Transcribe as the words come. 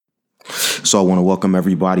So I want to welcome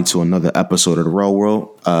everybody to another episode of The Real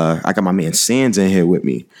World. I got my man Sands in here with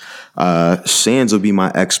me. Sands will be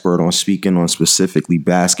my expert on speaking on specifically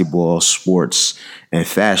basketball, sports, and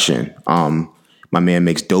fashion. My man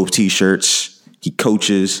makes dope t-shirts. He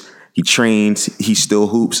coaches. He trains. He still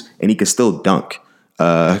hoops, and he can still dunk.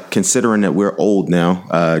 Considering that we're old now,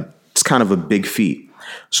 it's kind of a big feat.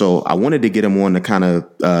 So I wanted to get him on to kind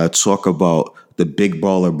of talk about the Big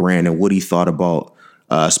Baller brand and what he thought about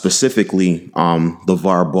specifically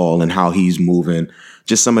Lavar Ball and how he's moving,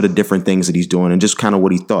 just some of the different things that he's doing and just kind of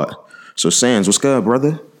what he thought. So Sands, what's good,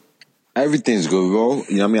 brother? Everything's good, bro.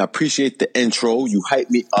 You know what I mean? I appreciate the intro. You hype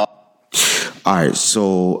me up. All right.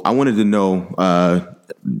 So I wanted to know,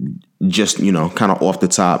 just, kind of off the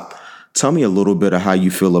top, tell me a little bit of how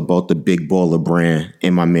you feel about the Big Baller brand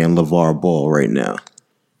and my man Lavar Ball right now.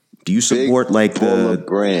 Do you support Big Baller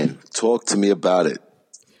brand? Talk to me about it.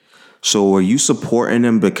 So are you supporting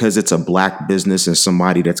them because it's a black business and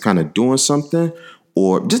somebody that's kind of doing something,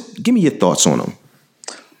 or just give me your thoughts on them?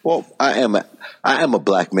 Well, I am a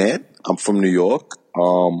black man. I'm from New York.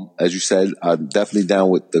 As you said, I'm definitely down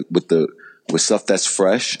with stuff that's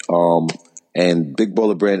fresh. And Big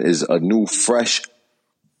Baller brand is a new, fresh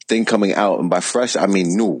thing coming out, and by fresh I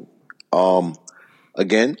mean new.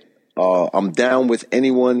 Again, I'm down with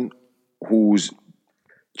anyone who's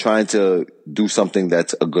trying to do something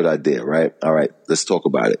that's a good idea, right? All right, let's talk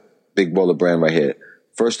about it. Big Baller brand right here.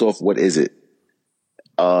 First off, what is it?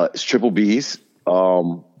 It's Triple B's.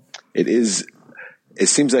 It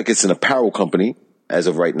seems like it's an apparel company as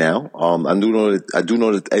of right now. I do know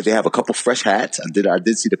that they have a couple fresh hats. I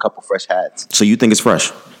did see the couple fresh hats. So you think it's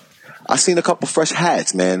fresh? I seen a couple fresh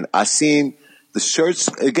hats, man. I seen the shirts.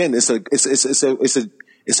 Again, it's I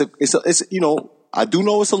do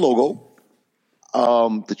know it's a logo.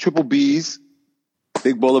 The Triple B's,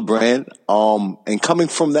 Big Baller brand. And coming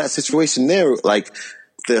from that situation there, like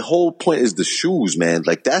the whole point is the shoes, man.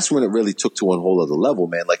 Like that's when it really took to a whole other level,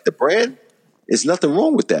 man. Like the brand, there's nothing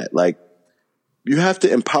wrong with that. Like you have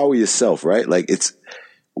to empower yourself, right? Like it's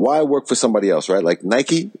why work for somebody else, right? Like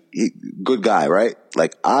Nike, good guy, right?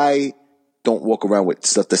 Like I don't walk around with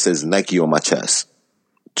stuff that says Nike on my chest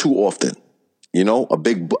too often. You know, a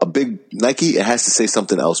big Nike, it has to say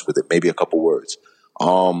something else with it, maybe a couple words.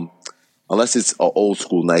 Unless it's an old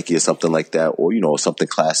school Nike or something like that, or something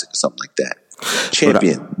classic or something like that.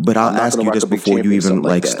 Champion. But I'll ask you this before you even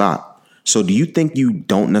stop. So do you think you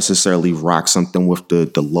don't necessarily rock something with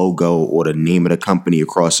the logo or the name of the company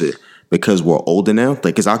across it because we're older now?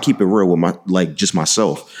 Like, cause I'll keep it real with just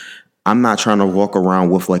myself. I'm not trying to walk around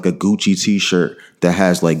with like a Gucci t-shirt that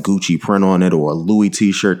has like Gucci print on it or a Louis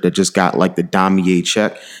t-shirt that just got like the Damier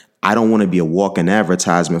check. I don't want to be a walking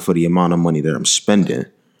advertisement for the amount of money that I'm spending.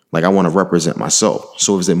 Like I want to represent myself.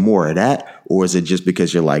 So is it more of that, or is it just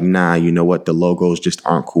because you're like, nah, you know what? The logos just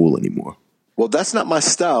aren't cool anymore. Well, that's not my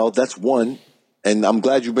style. That's one. And I'm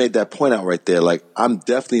glad you made that point out right there. Like I'm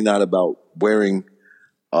definitely not about wearing,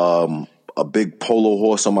 a big polo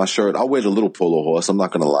horse on my shirt. I'll wear the little polo horse. I'm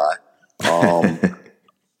not going to lie.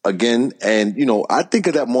 Again, and I think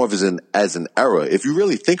of that more of as an era. If you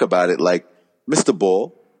really think about it, like Mr.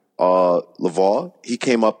 Ball, Lavar, he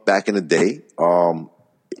came up back in the day.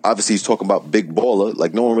 Obviously he's talking about Big Baller.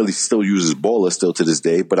 Like no one really still uses baller still to this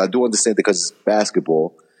day, but I do understand because it's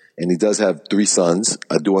basketball and he does have 3 sons.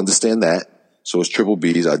 I do understand that. So it's Triple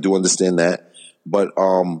B's. I do understand that. But,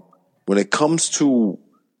 when it comes to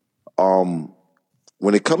bringing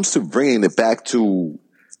it back to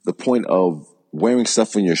the point of wearing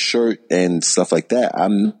stuff on your shirt and stuff like that,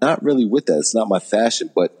 I'm not really with that. It's not my fashion.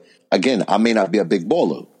 But again, I may not be a big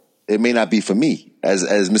baller. It may not be for me, as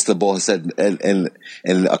Mr. Ball has said in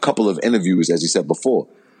a couple of interviews, as he said before.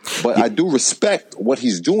 But I do respect what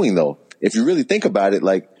he's doing, though. If you really think about it,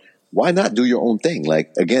 like, why not do your own thing?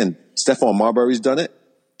 Like, again, Stephon Marbury's done it.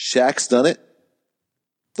 Shaq's done it.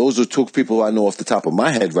 Those are 2 people I know off the top of my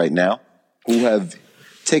head right now who have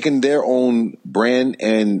taken their own brand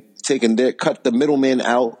and cut the middleman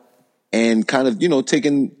out and kind of,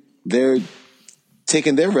 taken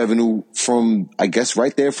their revenue from, I guess,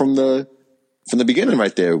 right there from the beginning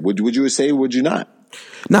right there. Would you say, would you not?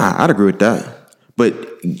 Nah, I'd agree with that. But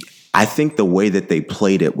I think the way that they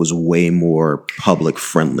played it was way more public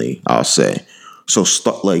friendly, I'll say. So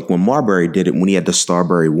like when Marbury did it, when he had the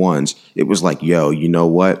Starbury ones, it was like, yo, you know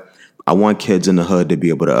what? I want kids in the hood to be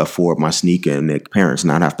able to afford my sneaker and their parents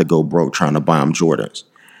not have to go broke trying to buy them Jordans.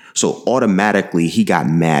 So automatically he got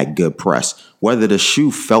mad good press. Whether the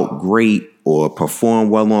shoe felt great or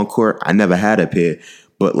performed well on court, I never had a pair.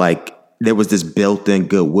 But like there was this built-in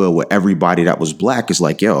goodwill where everybody that was black is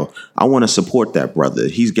like, yo, I want to support that brother.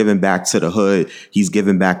 He's giving back to the hood. He's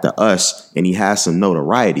giving back to us, and he has some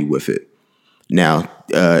notoriety with it. Now,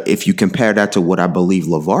 if you compare that to what I believe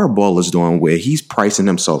Lavar Ball is doing, where he's pricing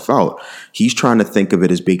himself out, he's trying to think of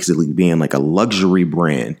it as basically being like a luxury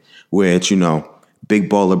brand, where it's, big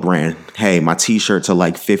baller brand. Hey, my t-shirts are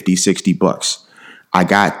like 50, 60 bucks. I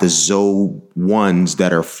got the Zoe ones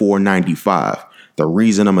that are $4.95. The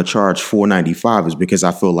reason I'm gonna charge $4.95 is because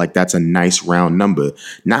I feel like that's a nice round number,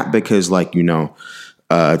 not because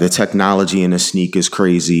the technology in the sneak is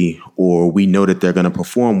crazy or we know that they're gonna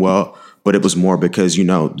perform well, but it was more because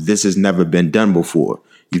this has never been done before.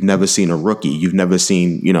 You've never seen a rookie. You've never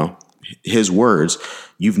seen his words.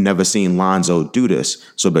 You've never seen Lonzo do this.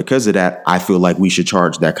 So because of that, I feel like we should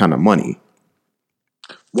charge that kind of money.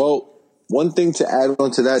 Well, one thing to add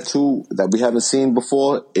on to that too that we haven't seen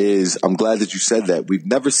before is, I'm glad that you said that. We've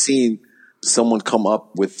never seen someone come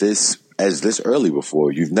up with this early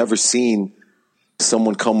before. You've never seen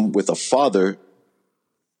someone come with a father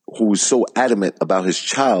who's so adamant about his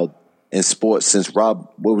child in sports since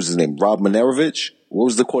what was his name? Rob Minerovich? What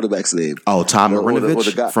was the quarterback's name? Oh, Todd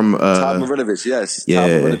Marinovich from Todd Marinovich, yes. Yeah.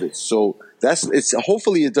 Todd Marinovich. So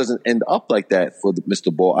hopefully it doesn't end up like that for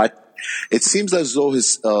Mr. Ball. It seems as though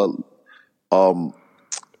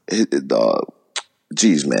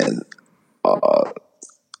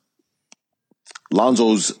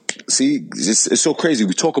Lonzo's, it's so crazy.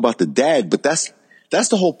 We talk about the dad, but that's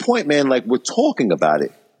the whole point, man. Like, we're talking about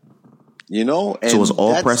it, And so it's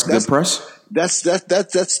all press, good press? That's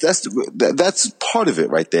part of it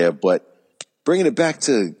right there. But bringing it back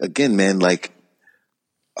to, again, man, like,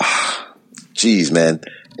 geez, man,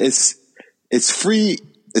 it's free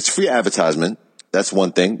advertisement. That's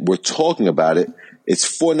one thing. We're talking about it.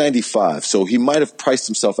 It's $4.95, so he might have priced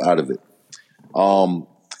himself out of it.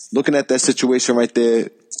 Looking at that situation right there,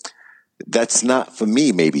 that's not for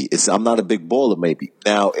me. Maybe I'm not a big baller. Maybe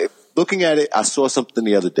now, looking at it, I saw something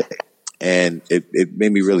the other day, and it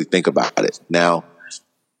made me really think about it. Now,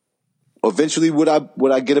 eventually, would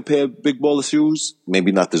I get a pair of big baller shoes?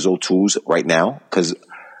 Maybe not the Zoe 2s right now, because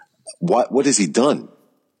what has he done?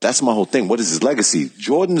 That's my whole thing. What is his legacy?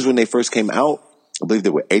 Jordans, when they first came out, I believe they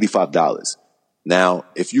were $85. Now,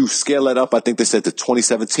 if you scale that up, I think they said to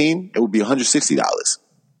 2017, it would be $160.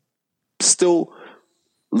 Still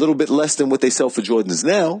a little bit less than what they sell for Jordans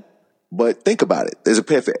now, but think about it. There's a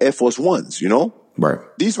pair for Air Force Ones, Right.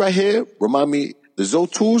 These right here remind me, the Zoe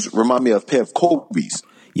 2s remind me of a pair of Kobe's.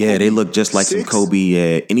 Yeah, they look just like some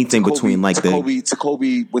Kobe. Anything between like to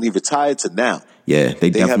Kobe when he retired to now. Yeah,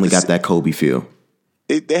 they definitely got that Kobe feel.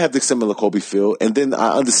 They have the similar Kobe feel, and then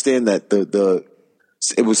I understand that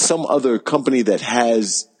it was some other company that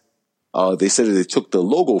has. They said that they took the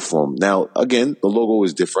logo from. Now, again, the logo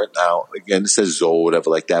is different. Now, again, it says Zoe, whatever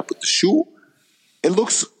like that, but the shoe, it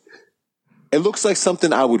looks like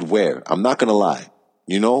something I would wear. I'm not gonna lie.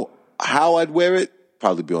 How I'd wear it?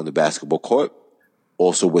 Probably be on the basketball court,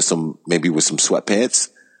 also with some sweatpants.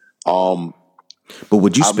 But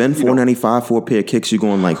would you spend $4.95 for a pair of kicks? You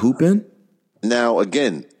going like hooping? Now,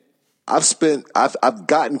 again, I've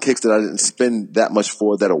gotten kicks that I didn't spend that much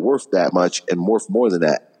for that are worth that much and worth more than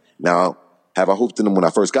that. Now, have I hooped in them when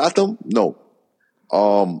I first got them? No.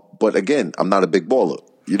 But again, I'm not a big baller.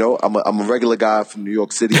 I'm a regular guy from New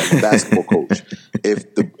York City. I'm a basketball coach.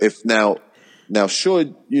 Now,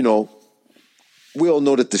 should, we all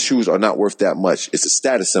know that the shoes are not worth that much. It's a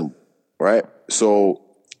status symbol, right? So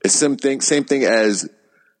it's same thing as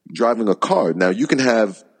driving a car. Now, you can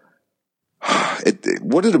have, the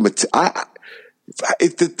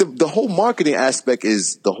whole marketing aspect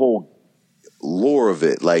is the whole lore of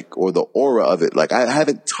it, or the aura of it. Like, I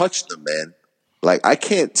haven't touched them, man. Like, I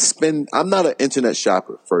can't spend, I'm not an internet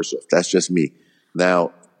shopper, first off. That's just me.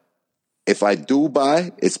 Now, if I do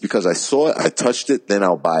buy, it's because I saw it, I touched it, then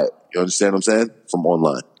I'll buy it. You understand what I'm saying? From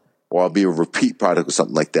online. Or I'll be a repeat product or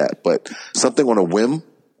something like that. But something on a whim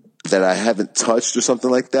that I haven't touched or something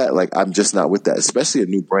like that, like, I'm just not with that, especially a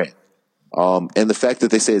new brand. And the fact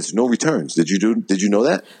that they say it's no returns. Did you know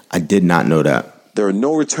that? I did not know that. There are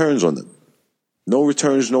no returns on them. No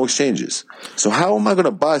returns, no exchanges. So how am I going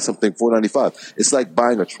to buy something $4.95? It's like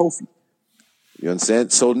buying a trophy. You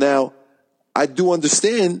understand? So now I do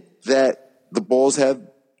understand that the Bulls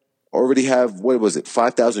already have, what was it,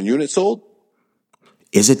 5,000 units sold?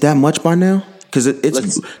 Is it that much by now? Because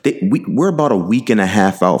we're about a week and a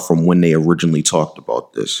half out from when they originally talked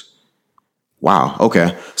about this. Wow.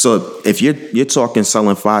 Okay. So if you're talking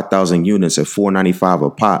selling 5,000 units at $4.95 a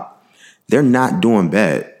pop, they're not doing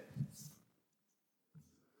bad.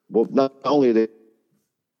 Well, not only are they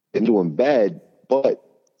doing bad, but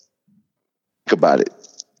about it.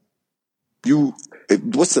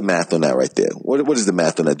 What's the math on that right there? What is the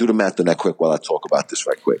math on that? Do the math on that quick while I talk about this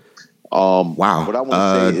right quick. Wow. What I want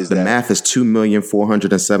to say is the that math is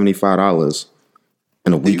 $2,475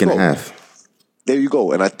 in a week and a half. There you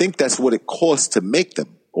go. And I think that's what it costs to make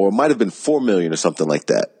them. Or it might have been $4 million or something like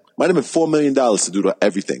that. Might have been $4 million to do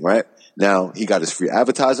everything, right? Now, he got his free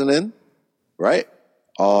advertising in, right?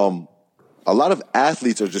 A lot of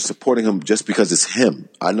athletes are just supporting him just because it's him.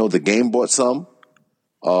 I know the game bought some.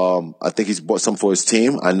 I think he's bought some for his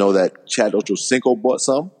team. I know that Chad Ochocinco bought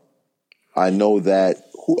some. I know that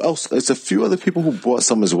who else? There's a few other people who bought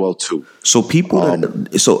some as well too. So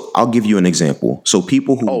so I'll give you an example. So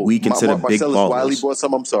people who we consider big ballers. Wiley bought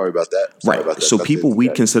some. I'm sorry about that. Right. So people we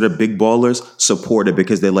consider big ballers support it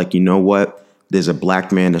because they're like, you know what? There's a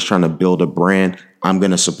black man that's trying to build a brand. I'm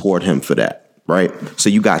going to support him for that. Right. So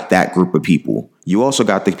you got that group of people. You also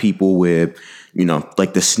got the people with,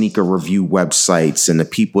 like the sneaker review websites and the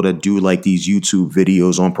people that do like these YouTube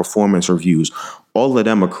videos on performance reviews. All of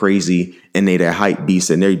them are crazy and they're hype beasts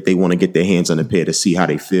and they want to get their hands on a pair to see how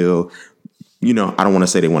they feel. I don't want to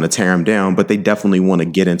say they want to tear them down, but they definitely want to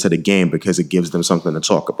get into the game because it gives them something to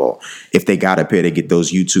talk about. If they got a pair, they get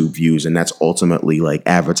those YouTube views and that's ultimately like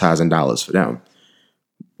advertising dollars for them.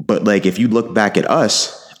 But like, if you look back at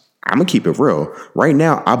us, I'm going to keep it real. Right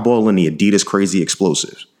now, I ball in the Adidas Crazy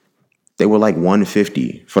Explosives. They were like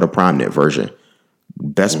 $150 for the Prime Knit version.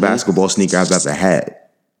 Best basketball sneaker I've ever had.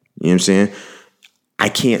 You know what I'm saying? I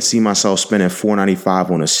can't see myself spending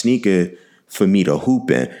 $495 on a sneaker for me to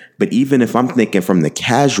hoop in. But even if I'm thinking from the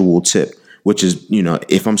casual tip, which is,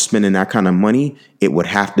 if I'm spending that kind of money, it would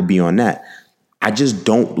have to be on that. I just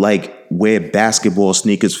don't like wear basketball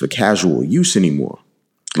sneakers for casual use anymore.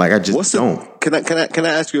 Like I just don't. Can I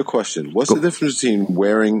ask you a question? What's the difference between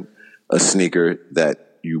wearing a sneaker that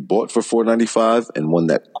you bought for $495 and one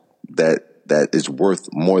that is worth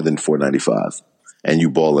more than $495 and you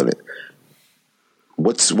ball in it?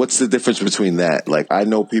 What's the difference between that? Like I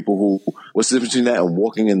know people what's the difference between that and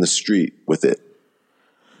walking in the street with it?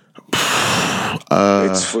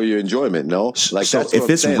 It's for your enjoyment, no? Like so if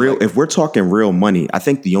it's real, if we're talking real money, I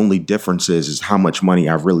think the only difference is how much money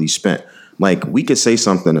I've really spent. Like we could say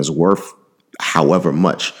something is worth however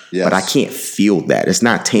much, but I can't feel that. It's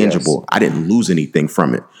not tangible. Yes. I didn't lose anything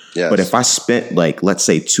from it. Yes. But if I spent like, let's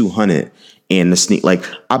say $200 and like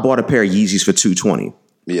I bought a pair of Yeezys for $220.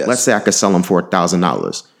 Yes. Let's say I could sell them for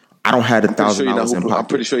 $1,000. I don't have $1,000 in pocket. I'm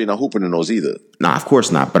pretty sure you're not hooping in those either. Nah, of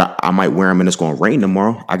course not. But I might wear them and it's going to rain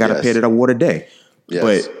tomorrow. I got a pair that I wore today.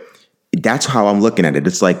 Yes. But that's how I'm looking at it.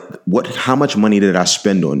 It's like, how much money did I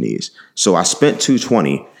spend on these? So I spent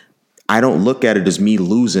 $220. I don't look at it as me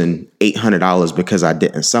losing $800 because I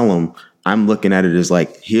didn't sell them. I'm looking at it as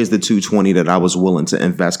like, here's the $220 that I was willing to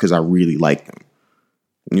invest because I really like them.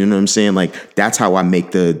 You know what I'm saying? Like that's how I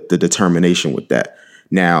make the determination with that.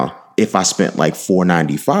 Now, if I spent like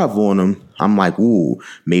 $495 on them, I'm like, ooh,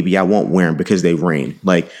 maybe I won't wear them because they rain.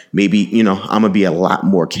 Like maybe, I'm going to be a lot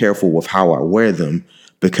more careful with how I wear them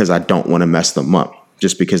because I don't want to mess them up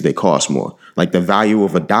just because they cost more. Like the value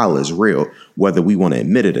of $1 is real, whether we want to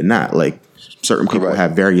admit it or not. Like certain people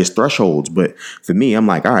have various thresholds. But for me, I'm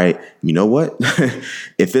like, all right, you know what?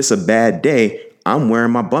 If it's a bad day, I'm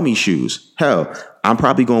wearing my bummy shoes. Hell, I'm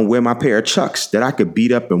probably going to wear my pair of Chucks that I could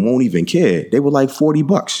beat up and won't even care. They were like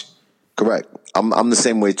 $40. Correct. I'm the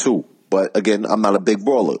same way too. But again, I'm not a big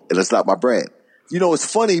brawler and it's not my brand.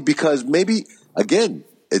 It's funny because maybe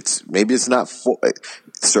it's not for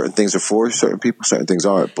certain things are for certain people, certain things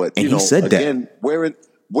aren't. But and he said again, that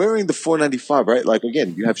wearing the $495, right? Like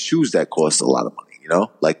again, you have shoes that cost a lot of money,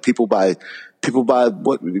 Like people buy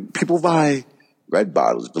Red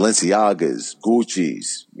Bottles, Balenciagas,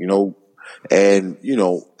 Gucci's, and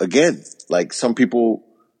again, like some people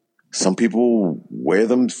wear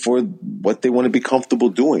them for what they want to be comfortable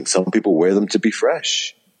doing. Some people wear them to be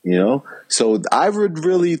fresh, So I would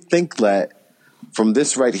really think that from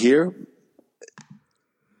this right here,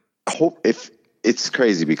 I hope if it's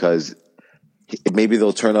crazy because maybe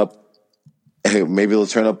they'll turn up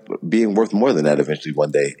being worth more than that eventually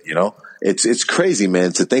one day, It's crazy,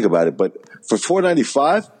 man, to think about it. But for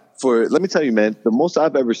 $495, let me tell you, man, the most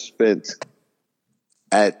I've ever spent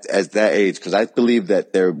at that age, because I believe that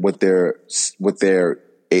what they're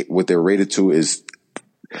rated to is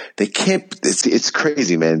they can't. It's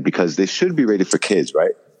crazy, man, because they should be rated for kids,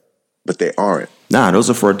 right? But they aren't. Nah, those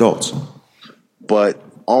are for adults. But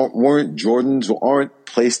weren't Jordans, aren't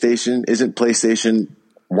PlayStation, isn't PlayStation,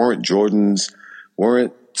 weren't Jordans,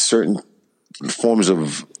 weren't certain forms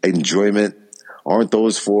of enjoyment, aren't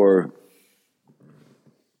those what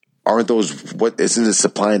isn't it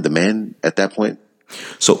supply and demand at that point?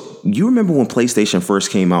 So you remember when PlayStation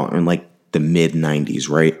first came out in like the mid 90s,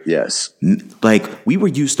 right? Yes. Like we were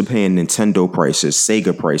used to paying Nintendo prices,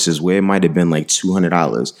 Sega prices, where it might have been like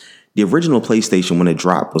 $200. The original PlayStation when it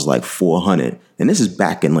dropped was like $400, and this is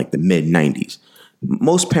back in like the mid 90s.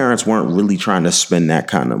 Most parents weren't really trying to spend that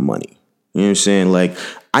kind of money. You know what I'm saying? Like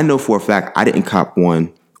I know for a fact I didn't cop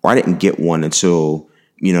one or I didn't get one until,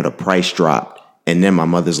 the price dropped. And then my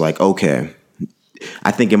mother's like, okay,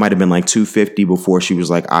 I think it might have been like $250 before she was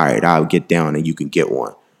like, all right, I'll get down and you can get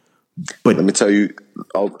one. But let me tell you,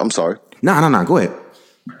 I'm sorry. No, go ahead.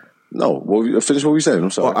 No, finish what we said. I'm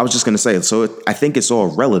sorry. Well, I was just going to say, so I think it's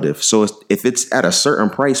all relative. So if it's at a certain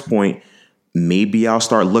price point, maybe I'll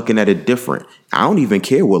start looking at it different. I don't even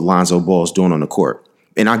care what Lonzo Ball's doing on the court.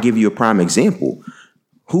 And I'll give you a prime example.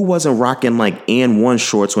 Who wasn't rocking like and one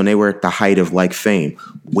shorts when they were at the height of like fame?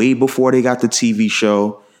 Way before they got the TV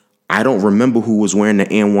show. I don't remember who was wearing the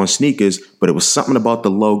and one sneakers, but it was something about the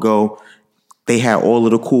logo. They had all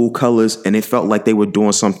of the cool colors, and it felt like they were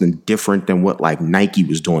doing something different than what like Nike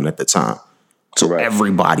was doing at the time. So Correct.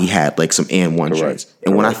 Everybody had like some and one shirts.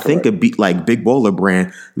 And when I think Correct. of like Big Bowler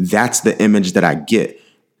brand, that's the image that I get.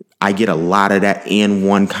 I get a lot of that and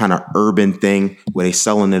one kind of urban thing where they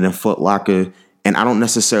selling it in Foot Locker. And I don't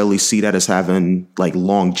necessarily see that as having like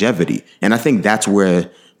longevity. And I think that's where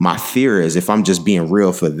my fear is, if I'm just being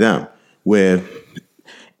real for them, where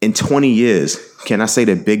in 20 years, can I say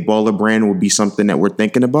that Big Baller brand would be something that we're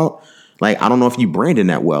thinking about? Like, I don't know if you branding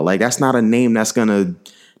that well. Like, that's not a name that's gonna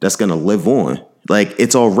live on. Like,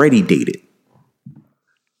 it's already dated.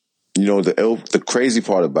 The crazy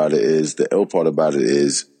part about it is, the ill part about it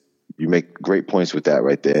is, you make great points with that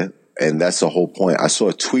right there. And that's the whole point. I saw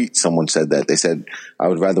a tweet. Someone said that. They said, I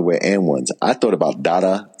would rather wear and ones. I thought about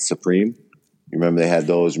Dada Supreme. You remember they had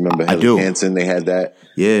those? Remember Helly Hansen? They had that.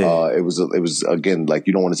 Yeah. It was again, like,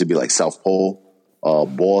 you don't want it to be like South Pole,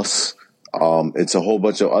 Boss. It's a whole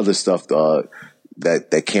bunch of other stuff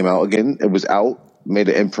that came out. Again, it was out, made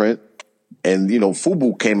an imprint, and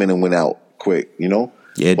FUBU came in and went out quick. Yeah,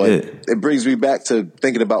 it did. It brings me back to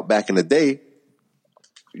thinking about back in the day.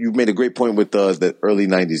 You made a great point with the early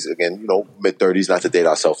 90s. Again, mid 30s, not to date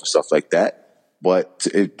ourselves and stuff like that. But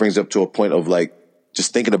it brings up to a point of like,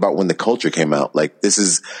 just thinking about when the culture came out. Like,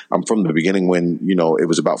 I'm from the beginning when, it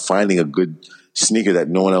was about finding a good sneaker that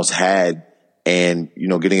no one else had and,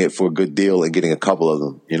 getting it for a good deal and getting a couple of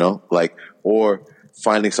them, or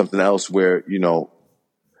finding something else where,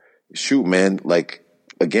 shoot, man, like,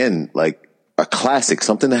 again, like a classic,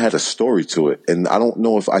 something that had a story to it. And I don't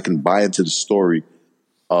know if I can buy into the story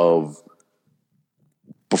of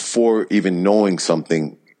before even knowing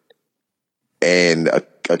something, and a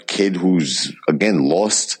kid who's again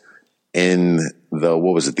lost in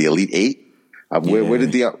the Elite Eight. Where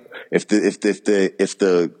did if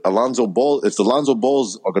the Lonzo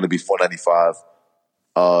Balls are going to be $495,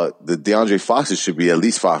 the DeAndre Foxes should be at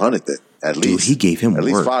least 500. Then at least he gave him at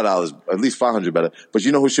least $5, at least 500 better. But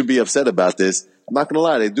you know who should be upset about this? I'm not going to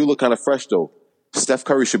lie, they do look kind of fresh though. Steph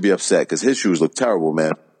Curry should be upset because his shoes look terrible,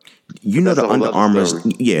 man. The Under Armour's,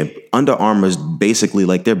 Under Armour's basically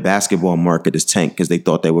like their basketball market is tanked because they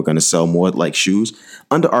thought they were going to sell more like shoes.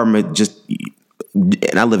 Under Armour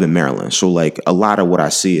and I live in Maryland, so like a lot of what I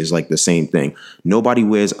see is like the same thing. Nobody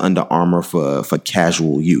wears Under Armour for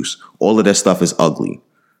casual use. All of that stuff is ugly.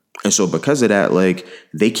 And so because of that, like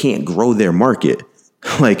they can't grow their market.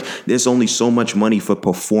 Like there's only so much money for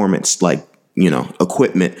performance, like,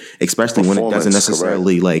 equipment, especially when it doesn't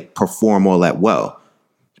necessarily like perform all that well.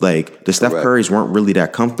 Like the Steph Currys weren't really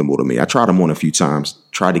that comfortable to me. I tried them on a few times,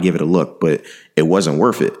 tried to give it a look, but it wasn't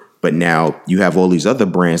worth it. But now you have all these other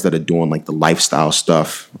brands that are doing like the lifestyle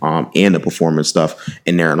stuff and the performance stuff,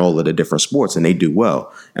 and they're in all of the different sports, and they do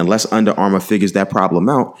well. Unless Under Armour figures that problem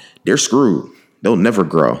out, they're screwed. They'll never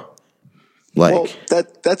grow. Well,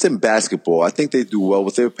 that's in basketball. I think they do well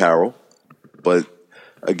with their apparel, but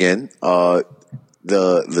again, the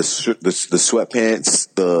sweatpants,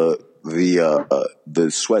 the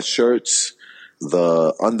sweatshirts,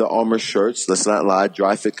 the Under Armour shirts. Let's not lie,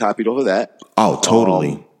 dry fit copied over that. Oh,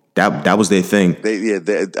 totally. That was their thing.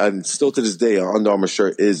 And still to this day, an Under Armour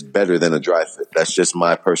shirt is better than a dry fit. That's just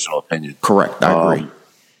my personal opinion. Correct, I agree.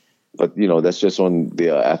 But that's just on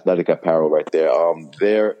the athletic apparel right there.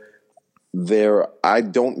 I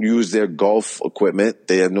don't use their golf equipment.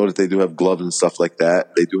 I know that they do have gloves and stuff like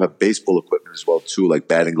that. They do have baseball equipment as well too, like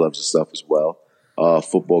batting gloves and stuff as well.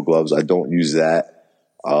 Football gloves, I don't use that.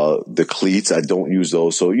 The cleats, I don't use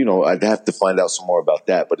those. So, I'd have to find out some more about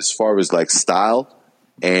that. But as far as like style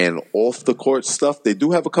and off the court stuff, they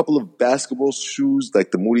do have a couple of basketball shoes,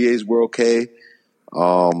 like the Moutiers were okay.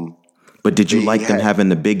 But did you like them having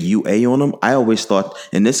the big UA on them? I always thought,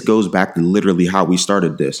 and this goes back to literally how we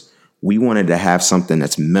started this. We wanted to have something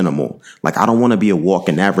that's minimal. Like, I don't want to be a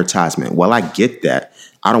walking advertisement. Well, I get that.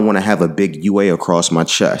 I don't want to have a big UA across my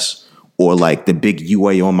chest or like the big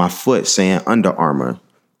UA on my foot saying Under Armour.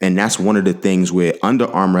 And that's one of the things where Under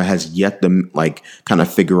Armour has yet to like kind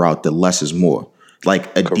of figure out that less is more.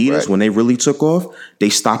 Like Adidas, Correct. when they really took off, they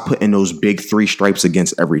stopped putting those big 3 stripes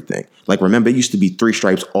against everything. Like, remember, it used to be 3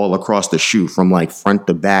 stripes all across the shoe from like front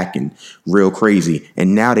to back and real crazy.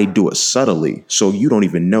 And now they do it subtly. So you don't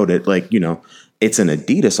even know that, like, you know, it's an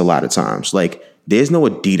Adidas a lot of times. Like, there's no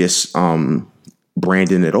Adidas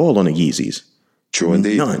branding at all on the Yeezys. True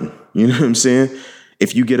indeed. None. You know what I'm saying?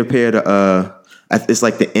 If you get a pair of, it's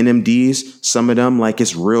like the NMDs, some of them, like,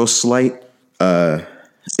 it's real slight.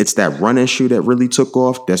 It's that running shoe that really took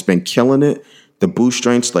off. That's been killing it. The boost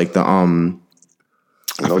strengths, like the I know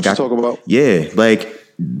what you're talking about. Yeah, like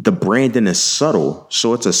the branding is subtle,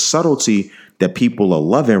 so it's a subtlety that people are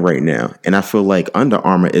loving right now, and I feel like Under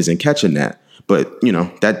Armour isn't catching that. But you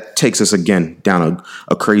know, that takes us again down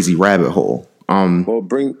a crazy rabbit hole. Well,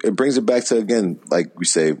 it brings it back to, again, like we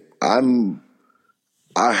say, bringing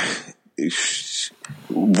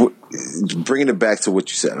it back to what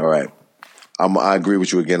you said. All right. I agree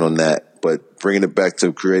with you again on that, but bringing it back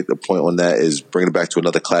to create the point on that is bringing it back to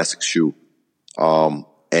another classic shoe.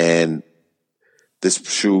 And this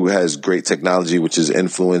shoe has great technology, which is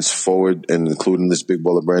influence forward and including this Big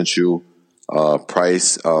Baller Brand shoe.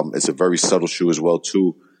 Price, it's a very subtle shoe as well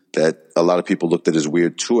too, that a lot of people looked at as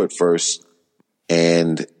weird too at first,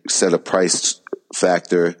 and set a price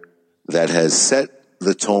factor that has set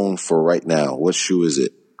the tone for right now. What shoe is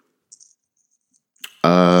it?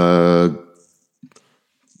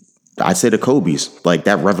 I'd say the Kobe's. Like,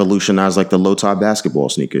 that revolutionized like the low top basketball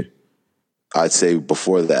sneaker. I'd say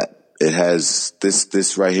before that, it has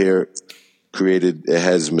this right here created. It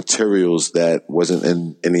has materials that wasn't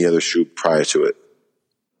in any other shoe prior to it.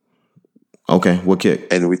 Okay, what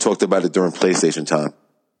kick? And we talked about it during PlayStation time,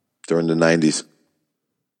 during the 90s.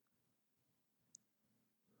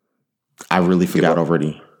 I really forgot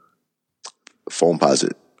already.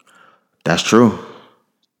 Foamposite. That's true.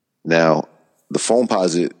 Now, the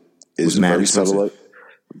Foamposite is very subtle.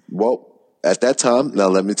 Well, at that time, now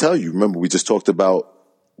let me tell you. Remember, we talked about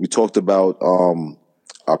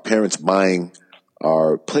our parents buying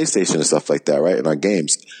our PlayStation and stuff like that, right? And our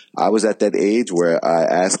games. I was at that age where I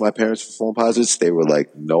asked my parents for Foamposites. They were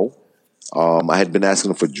like, no. I had been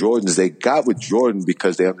asking them for Jordans. They got with Jordan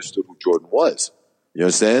because they understood who Jordan was. You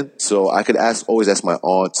understand? So I could always ask my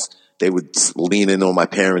aunts. They would lean in on my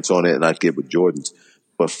parents on it, and I'd get with Jordans.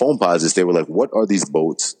 But Foamposites, they were like, what are these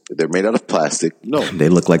boats? They're made out of plastic. No. They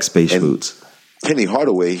look like space boots. Penny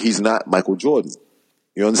Hardaway, he's not Michael Jordan.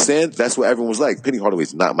 You understand? That's what everyone was like. Penny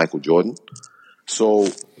Hardaway's not Michael Jordan. So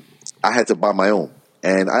I had to buy my own.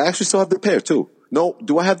 And I actually still have the pair, too. No,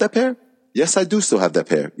 do I have that pair? Yes, I do still have that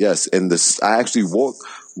pair. Yes. And I actually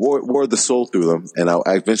wore the sole through them. And I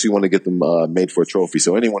eventually want to get them made for a trophy.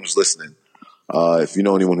 So anyone who's listening, if you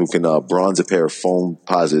know anyone who can bronze a pair of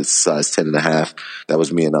Foamposites size 10.5, that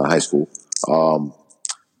was me in high school.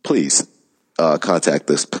 Please contact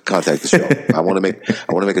the show. I want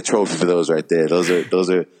to make a trophy for those right there. Those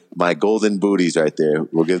are my golden booties right there.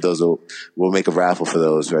 We'll make a raffle for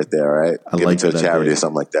those right there. All right, give it to a charity or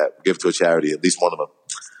something like that. Give it to a charity, at least one of them.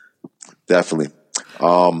 Definitely.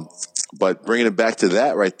 But bringing it back to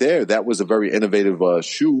that right there, that was a very innovative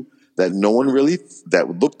shoe that no one really that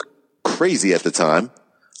would look crazy at the time.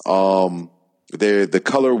 The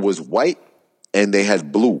color was white and they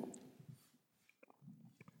had blue.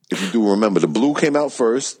 If you do remember, the blue came out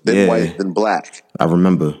first, then white, then black. I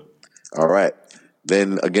remember. All right.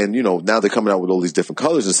 Then again, now they're coming out with all these different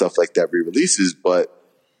colors and stuff like that, re-releases, but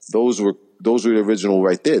those were the original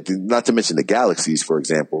right there. Not to mention the Galaxies, for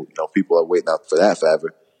example. People are waiting out for that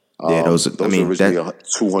forever. Those were originally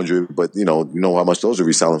 200, but you know how much those are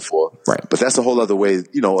reselling for. Right. But that's a whole other way,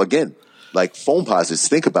 again, like Foamposites,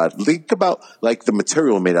 think about like the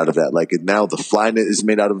material made out of that. Like now the Flyknit is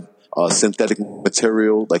made out of synthetic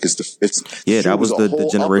material. Like that was the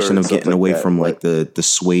generation of getting away from like the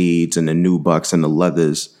suedes and the nubucks and the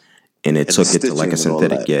leathers, and it took it to like a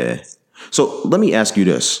synthetic. Yeah. So let me ask you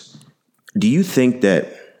this. Do you think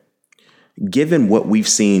that, given what we've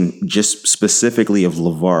seen just specifically of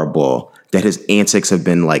LeVar Ball, that his antics have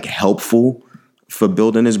been like helpful for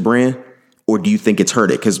building his brand? Or do you think it's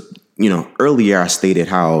hurt it? Because, earlier I stated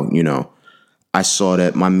how, I saw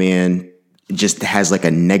that my man just has like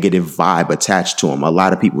a negative vibe attached to him. A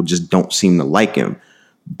lot of people just don't seem to like him.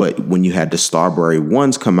 But when you had the Starberry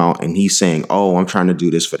ones come out and he's saying, oh, I'm trying to do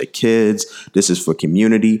this for the kids, this is for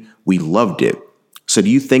community, we loved it. So do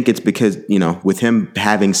you think it's because, with him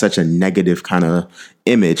having such a negative kind of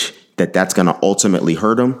image that's going to ultimately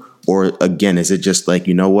hurt him? Or again, is it just like,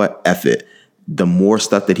 you know what, F it. The more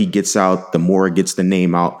stuff that he gets out, the more it gets the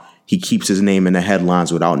name out. He keeps his name in the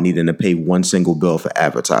headlines without needing to pay one single bill for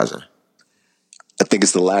advertising. I think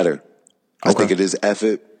it's the latter. Okay. I think it is F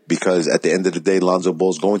it, because at the end of the day, Lonzo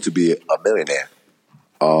Ball's going to be a millionaire.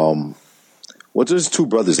 What's his two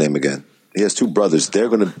brothers' name again? He has two brothers. They're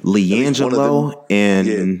going to LiAngelo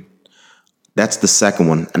and that's the second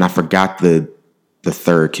one, and I forgot the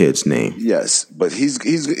third kid's name. Yes, but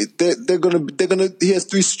they're gonna he has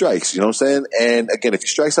 3 strikes. You know what I'm saying? And again, if he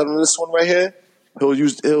strikes out on this one right here,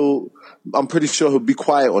 I'm pretty sure he'll be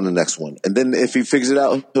quiet on the next one, and then if he figures it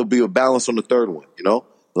out, he'll be a balance on the third one.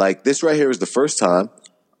 Like this right here is the first time.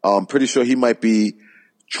 I'm pretty sure he might be.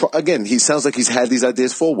 Again, he sounds like he's had these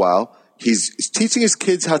ideas for a while. He's teaching his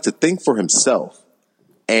kids how to think for himself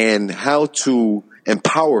and how to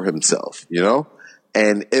empower himself,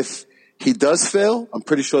 And if he does fail, I'm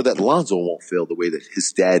pretty sure that Lonzo won't fail the way that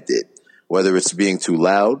his dad did. Whether it's being too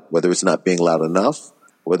loud, whether it's not being loud enough,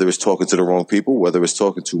 whether it's talking to the wrong people, whether it's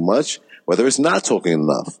talking too much, whether it's not talking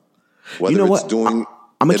enough. Whether it's doing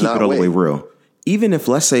I'm going to keep it all the way real. Even if,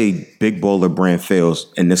 let's say, Big Baller Brand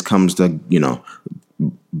fails and this comes to,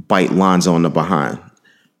 bite Lonzo on the behind.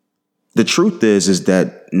 The truth is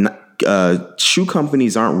that shoe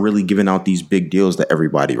companies aren't really giving out these big deals to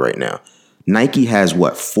everybody right now. Nike has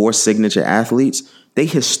 4 signature athletes? They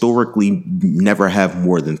historically never have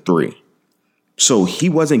more than 3. So he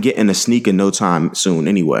wasn't getting a sneaker no time soon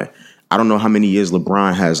anyway. I don't know how many years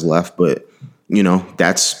LeBron has left, but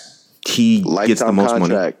he lifetime gets the most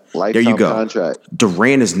contract. Money. There you go. Contract.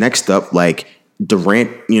 Durant is next up. Like Durant,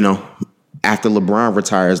 after LeBron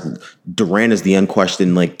retires, Durant is the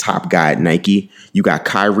unquestioned top guy at Nike. You got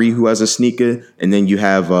Kyrie who has a sneaker, and then you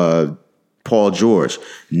have Paul George.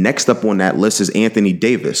 Next up on that list is Anthony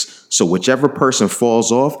Davis. So whichever person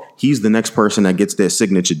falls off, he's the next person that gets their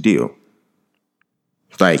signature deal.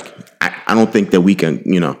 I don't think that we can,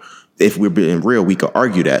 if we're being real, we could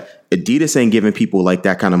argue that Adidas ain't giving people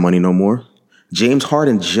that kind of money no more. James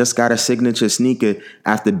Harden just got a signature sneaker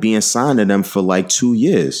after being signed to them for 2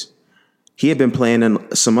 years. He had been playing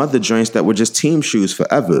in some other joints that were just team shoes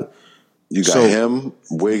forever. You got him,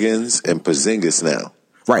 Wiggins, and Porzingis now.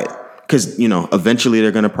 Right. Because, eventually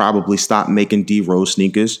they're going to probably stop making D-Rose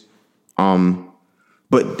sneakers.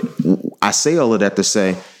 But I say all of that to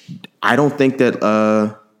say, I don't think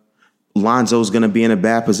that Lonzo's going to be in a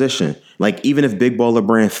bad position. Even if Big Baller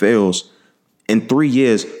Brand fails, in 3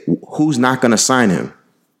 years, who's not going to sign him?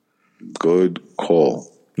 Good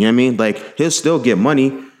call. You know what I mean? He'll still get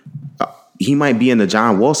money. He might be in the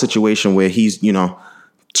John Wall situation where he's,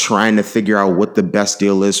 trying to figure out what the best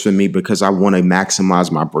deal is for me because I want to maximize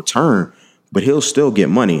my return. But he'll still get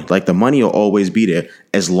money. The money will always be there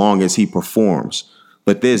as long as he performs.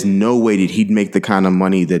 But there's no way that he'd make the kind of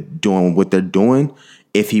money that doing what they're doing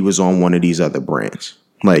if he was on one of these other brands.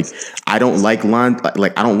 I don't like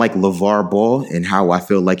I don't like Lavar Ball and how I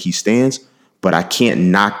feel like he stands, but I can't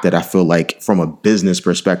knock that. I feel from a business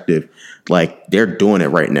perspective, they're doing it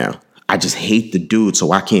right now. I just hate the dude,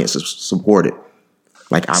 so I can't support it.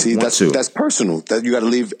 That's personal. That you got to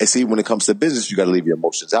leave. See, when it comes to business, you got to leave your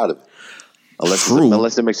emotions out of it.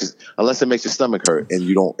 Unless it makes your stomach hurt and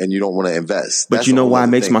you don't want to invest. But you know why it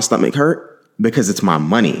makes my stomach hurt? Because it's my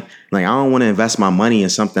money. I don't want to invest my money in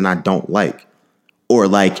something I don't like. Or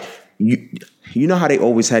you know how they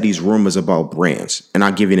always had these rumors about brands. And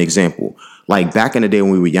I'll give you an example. Back in the day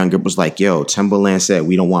when we were younger, it was Timberland said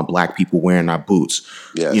we don't want black people wearing our boots.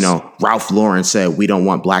 Yes. Ralph Lauren said we don't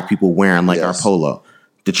want black people wearing our polo.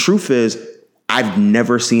 The truth is, I've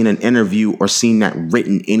never seen an interview or seen that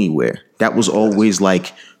written anywhere. That was always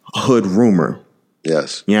hood rumor.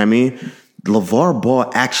 Yes. You know what I mean? LeVar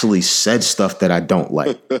Ball actually said stuff that I don't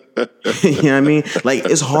like. You know what I mean?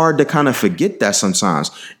 It's hard to kind of forget that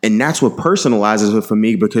sometimes. And that's what personalizes it for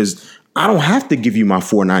me because I don't have to give you my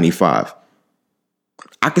 $4.95.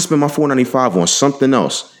 I can spend my $4.95 on something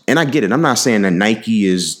else. And I get it. I'm not saying that Nike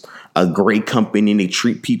is a great company and they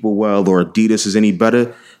treat people well or Adidas is any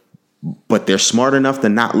better, but they're smart enough to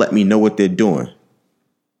not let me know what they're doing.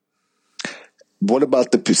 What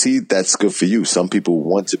about that's good for you. Some people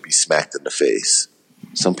want to be smacked in the face.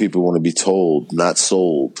 Some people want to be told, not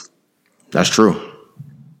sold. That's true.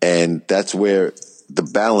 And that's where the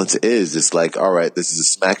balance is. It's all right, this is a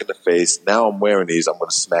smack in the face. Now I'm wearing these. I'm going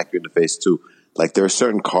to smack you in the face too. There are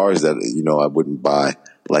certain cars that, I wouldn't buy.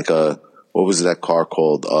 What was that car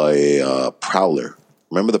called? A Prowler.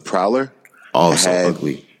 Remember the Prowler? Oh, It so had,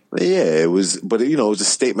 ugly. yeah, it was, but it was a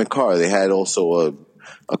statement car. They had also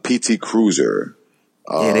a PT Cruiser,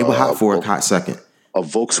 Yeah, they were hot for a a, hot second. a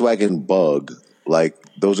Volkswagen Bug. Like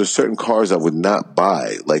those are certain cars I would not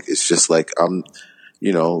buy. Like it's just like I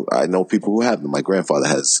know people who have them. My grandfather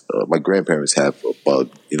has, my grandparents have a Bug.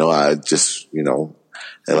 I just,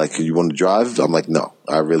 they're like, you want to drive? I'm like, no,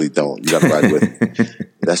 I really don't. You got to ride with me.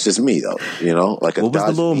 That's just me though, like a What was the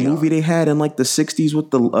Dodge little Neon. movie they had in like the '60s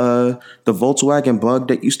with the Volkswagen Bug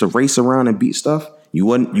that used to race around and beat stuff? You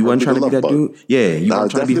wasn't trying to be that Bug. dude? Yeah, you Nah, I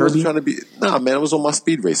weren't trying to be definitely wasn't Herbie? trying to be. Nah, man, I was on my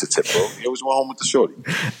speed racer tip, bro. You always went home with the shorty.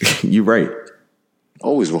 You right.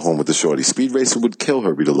 Always went home with the shorty. Speed racer would kill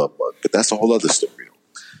Herbie the Love Bug, but that's a whole other story.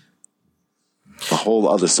 A whole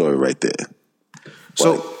other story right there.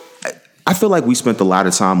 So I feel like we spent a lot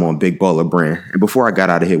of time on Big Baller Brand. And before I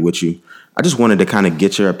got out of here with you, I just wanted to kind of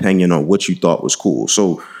get your opinion on what you thought was cool.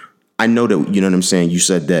 So I know that, you know what I'm saying, you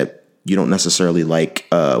said that you don't necessarily like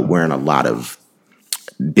wearing a lot of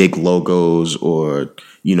big logos or,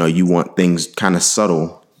 you want things kind of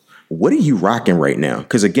subtle. What are you rocking right now?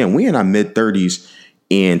 Because again, we in our mid-30s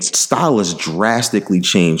and style has drastically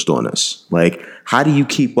changed on us. Like, how do you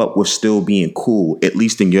keep up with still being cool, at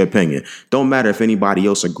least in your opinion? Don't matter if anybody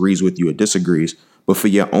else agrees with you or disagrees, but for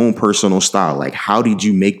your own personal style, like, how did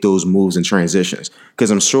you make those moves and transitions?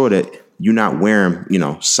 Because I'm sure that you're not wearing,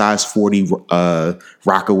 size 40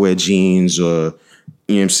 Rockaway jeans or,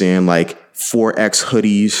 you know what I'm saying, like 4X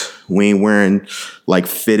hoodies. We ain't wearing like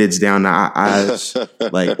fitteds down our eyes.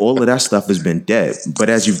 Like all of that stuff has been dead. But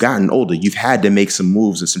as you've gotten older, you've had to make some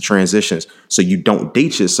moves and some transitions so you don't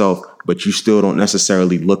date yourself, but you still don't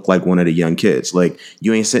necessarily look like one of the young kids. Like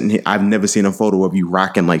you ain't sitting here. I've never seen a photo of you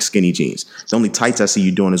rocking like skinny jeans. The only tights I see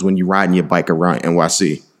you doing is when you're riding your bike around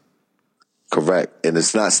NYC. Correct. And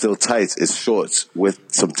it's not still tights, it's shorts with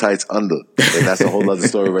some tights under. And that's a whole other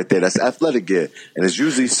story right there. That's athletic gear. And it's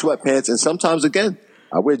usually sweatpants. And sometimes, again,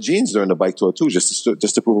 I wear jeans during the bike tour too, just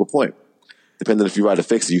to prove a point. Depending if you ride a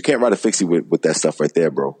fixie. You can't ride a fixie with that stuff right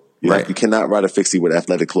there, bro. You cannot ride a fixie with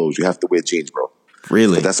athletic clothes. You have to wear jeans, bro.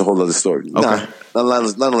 Really? But that's a whole other story. Okay. Not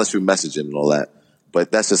unless you're messaging and all that.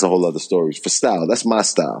 But that's just a whole other story. For style, that's my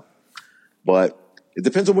style. But it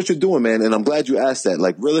depends on what you're doing, man. And I'm glad you asked that.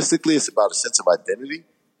 Like, realistically, it's about a sense of identity.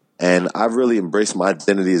 And I've really embraced my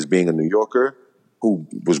identity as being a New Yorker who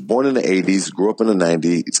was born in the 80s, grew up in the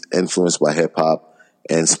 90s, influenced by hip hop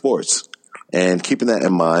and sports. And keeping that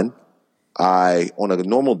in mind, on a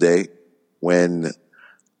normal day, when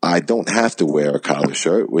I don't have to wear a collar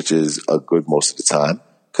shirt, which is a good most of the time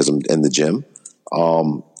because I'm in the gym,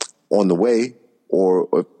 on the way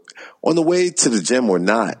to the gym or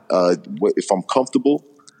not, if I'm comfortable,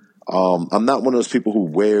 I'm not one of those people who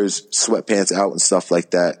wears sweatpants out and stuff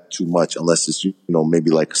like that too much, unless it's, maybe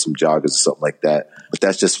like some joggers or something like that. But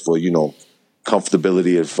that's just for,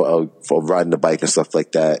 comfortability and for riding the bike and stuff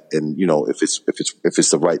like that. And, if it's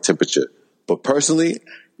the right temperature. But personally,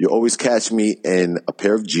 you always catch me in a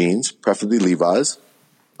pair of jeans, preferably Levi's.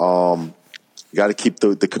 You got to keep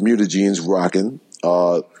the commuter jeans rocking.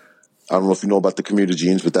 I don't know if you know about the commuter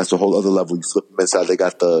jeans, but that's a whole other level. You flip them inside, they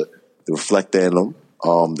got the reflector in them.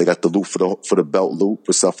 They got the loop for the belt loop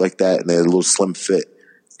or stuff like that, and they're a little slim fit.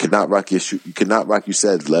 You cannot rock your shoe. You cannot rock. You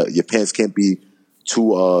said your pants can't be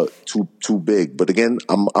too big. But again,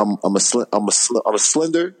 I'm a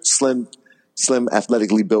slender, slim,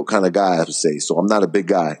 athletically built kind of guy, I would say. So I'm not a big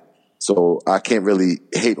guy, so I can't really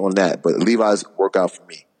hate on that. But Levi's work out for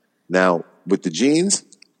me. Now with the jeans,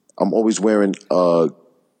 I'm always wearing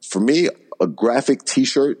for me, a graphic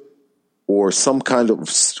T-shirt or some kind of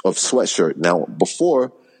sweatshirt. Now,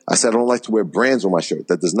 before, I said I don't like to wear brands on my shirt.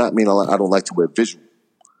 That does not mean I don't like to wear visual.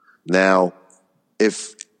 Now,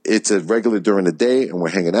 if it's a regular during the day and we're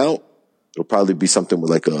hanging out, it'll probably be something with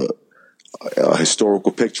like a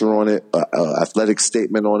historical picture on it, a athletic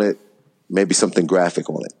statement on it, maybe something graphic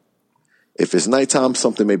on it. If it's nighttime,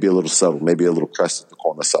 something maybe a little subtle, maybe a little crest at the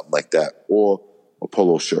corner, something like that, or a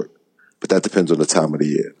polo shirt. But that depends on the time of the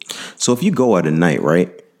year. So if you go out at night,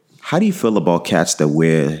 right, how do you feel about cats that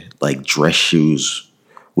wear like dress shoes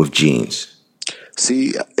with jeans?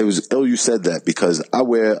 See, it was ill you said that because I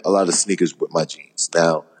wear a lot of sneakers with my jeans.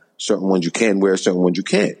 Now, certain ones you can wear, certain ones you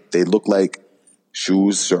can't. They look like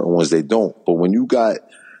shoes, certain ones they don't. But when you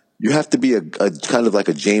have to be a kind of like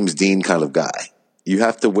a James Dean kind of guy. You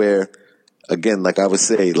have to wear, again, like I would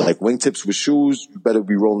say, like wingtips with shoes. You better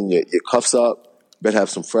be rolling your cuffs up. You better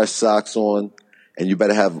have some fresh socks on, and you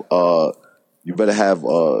better have a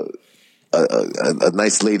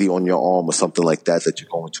nice lady on your arm or something like that you're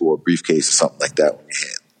going to, or a briefcase or something like that on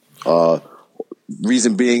your hand.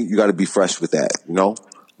 Reason being, you got to be fresh with that,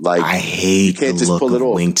 Like, I you hate the can't just look pull of it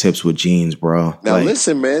off. wingtips with jeans, bro. Now Like,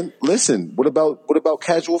 listen, man. Listen. What about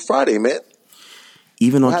casual Friday, man?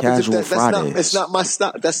 even What on happens if casual that's not? It's Fridays. not my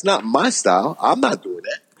style. That's not my style. I'm not doing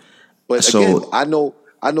that. But again, So I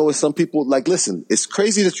know it's some people like. Listen, it's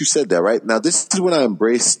crazy that you said that. Right now, this is when I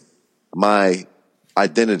embrace my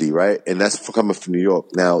identity, right? And that's for coming from New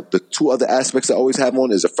York. Now, the two other aspects I always have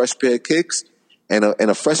on is a fresh pair of kicks and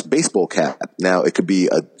a fresh baseball cap. Now, it could be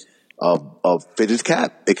a fitted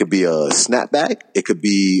cap. It could be a snapback. It could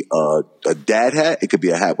be a dad hat. It could be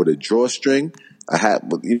a hat with a drawstring. A hat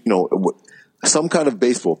with some kind of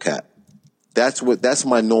baseball cap. That's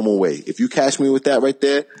my normal way. If you catch me with that right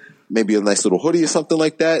there, maybe a nice little hoodie or something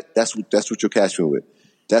like that. That's what you'll catch me with.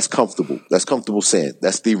 That's comfortable. That's comfortable sand.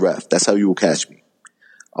 That's TheeReff. That's how you will catch me.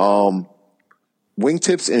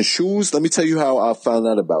 Wingtips and shoes. Let me tell you how I found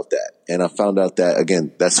out about that. And I found out that,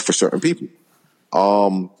 again, that's for certain people.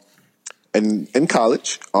 And in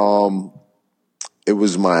college, it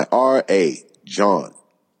was my RA, John.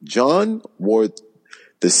 John wore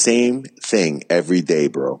the same thing every day,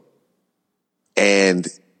 bro. And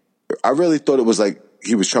I really thought it was like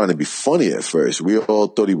he was trying to be funny at first. We all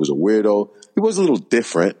thought he was a weirdo. He was a little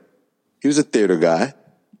different. He was a theater guy,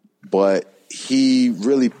 but he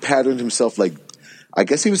really patterned himself like, I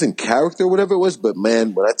guess he was in character or whatever it was. But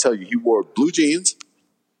man, when I tell you, he wore blue jeans,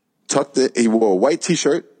 he wore a white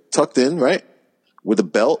t-shirt tucked in, right? With a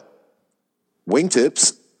belt,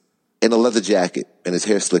 wingtips, and a leather jacket, and his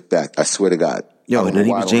hair slicked back. I swear to God. yo, then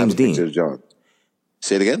he was James Dean. John.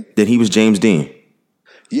 Say it again? Then he was James Dean.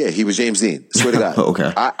 Yeah, he was James Dean. Swear to God.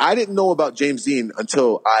 Okay. I didn't know about James Dean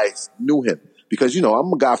until I knew him. Because,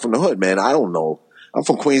 I'm a guy from the hood, man. I don't know. I'm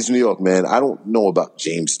from Queens, New York, man. I don't know about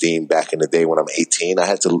James Dean back in the day when I'm 18.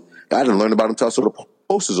 I didn't learn about him until I saw the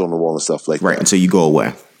posters on the wall and stuff like that. Right, until you go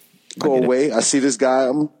away. I see this guy.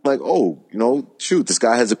 I'm like, oh, shoot, this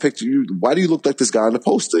guy has a picture. Why do you look like this guy on the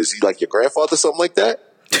poster? Is he like your grandfather, something like that?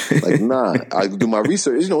 Like, nah. I do my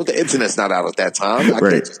research. The internet's not out at that time. I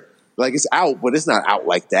can't just, it's out, but it's not out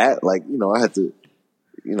like that. Like, I had to,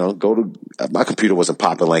 go to, my computer wasn't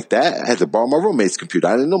popping like that. I had to borrow my roommate's computer.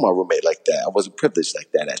 I didn't know my roommate like that. I wasn't privileged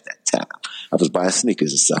like that at that time. I was buying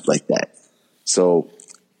sneakers and stuff like that. So,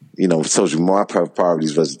 told you my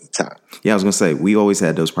priorities was at the time. Yeah, I was going to say, we always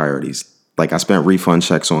had those priorities. Like, I spent refund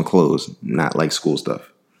checks on clothes, not like school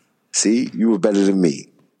stuff. See, you were better than me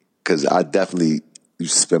because I definitely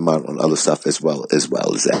used to spend mine on other stuff as well as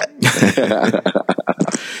that.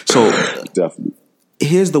 So, definitely.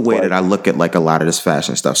 Here's the way that I look at like a lot of this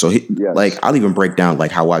fashion stuff. So, like, I'll even break down like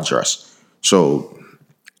how I dress. So,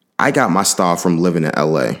 I got my style from living in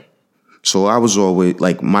LA. So I was always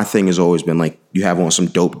like, my thing has always been like, you have on some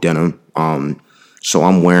dope denim. So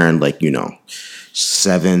I'm wearing like,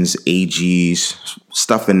 7s, AGs,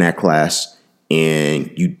 stuff in that class,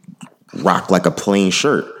 and you rock like a plain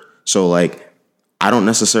shirt. So like, I don't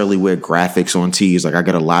necessarily wear graphics on tees. Like I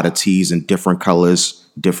got a lot of tees in different colors,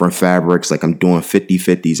 different fabrics. Like I'm doing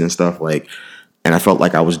 50/50s and stuff like, and I felt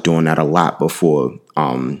like I was doing that a lot before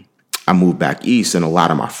I moved back east, and a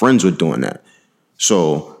lot of my friends were doing that.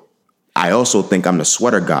 So I also think I'm the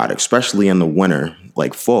sweater god, especially in the winter,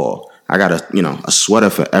 like fall. I got a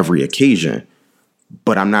sweater for every occasion,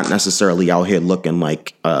 but I'm not necessarily out here looking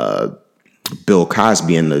like Bill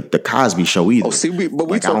Cosby in the Cosby Show either. Oh, see, we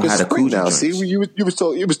talking spring now. See, you was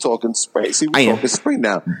talking spring. See, we talking spring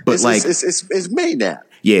now. But it's May now.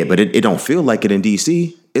 Yeah, but it don't feel like it in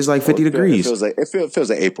DC. It's like 50 degrees. It feels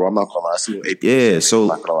like April. I'm not gonna lie. I see April. Yeah,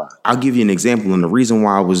 so I'll give you an example. And the reason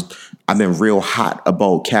why I've been real hot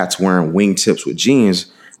about cats wearing wingtips with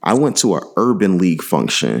jeans. I went to an Urban League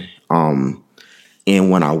function, and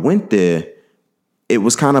when I went there, it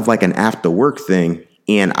was kind of like an after work thing.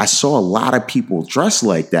 And I saw a lot of people dressed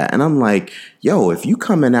like that. And I'm like, yo, if you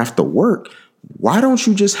come in after work, why don't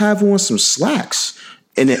you just have on some slacks?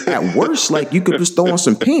 And at worst, like you could just throw on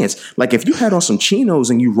some pants. Like if you had on some chinos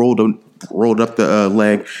and you rolled up the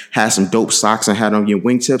leg, had some dope socks and had on your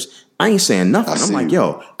wingtips, I ain't saying nothing. I'm like,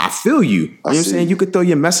 yo, I feel you. You know what I'm saying? You could throw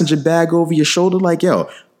your messenger bag over your shoulder. Like, yo,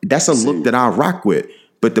 that's a look that I rock with.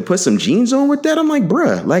 But to put some jeans on with that, I'm like,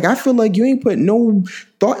 bruh, like I feel like you ain't put no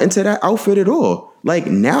thought into that outfit at all. Like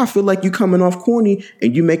now I feel like you coming off corny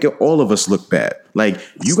and you making all of us look bad. Like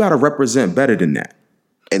you got to represent better than that.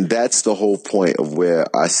 And that's the whole point of where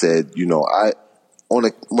I said,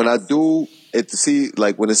 when I do it to see,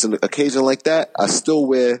 like when it's an occasion like that, I still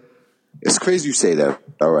wear. It's crazy you say that.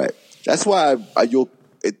 All right, that's why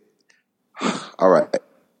all right,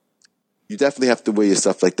 you definitely have to wear your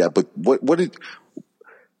stuff like that. But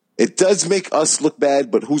it does make us look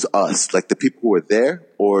bad. But who's us? Like the people who are there,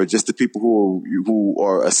 or just the people who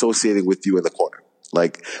are associating with you in the corner?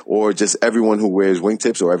 Like, or just everyone who wears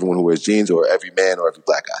wingtips, or everyone who wears jeans, or every man, or every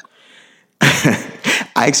black guy?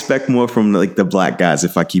 I expect more from like the black guys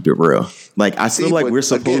if I keep it real. Like I feel like we're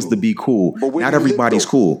supposed to be cool. But Not everybody's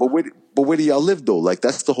cool. But where do y'all live though? Like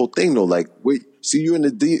that's the whole thing though. Like see you in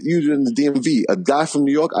the DMV, a guy from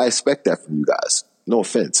New York. I expect that from you guys. No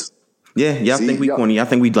offense. Yeah, y'all think we corny. Y'all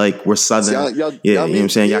think we like we're southern. You know what I'm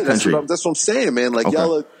saying? Y'all country. That's what I'm saying, man. Like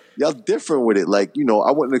y'all different with it. Like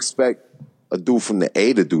I wouldn't expect a dude from the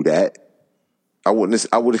A to do that. I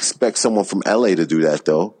would expect someone from LA to do that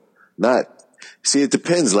though. See, it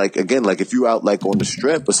depends. Like again, like if you out like on the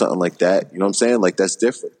strip or something like that, you know what I'm saying? Like that's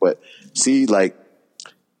different. But see, like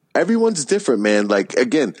everyone's different, man. Like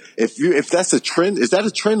again, if that's a trend, is that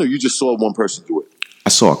a trend or you just saw one person do it? I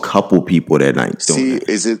saw a couple people that night doing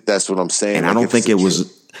it. That's what I'm saying. And like I don't think it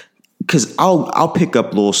was because I'll pick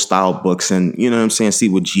up little style books and you know what I'm saying, see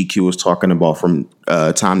what GQ is talking about from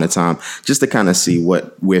time to time, just to kind of see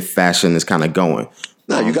where fashion is kind of going.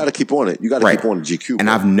 No, you got to keep on it. You got to keep on the GQ. And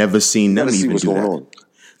I've never seen them even do that. On.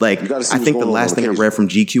 Like, I think the last thing I read from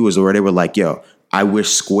GQ was where they were like, yo, I wish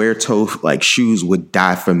square toe like shoes would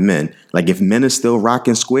die for men. Like, if men are still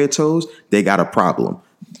rocking square toes, they got a problem.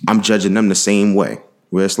 I'm judging them the same way.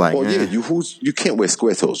 Where it's like, you can't wear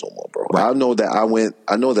square toes no more, bro. Right. I know that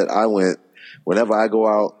I went, whenever I go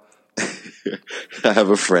out, I have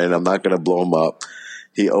a friend, I'm not going to blow him up.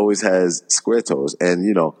 He always has square toes. And,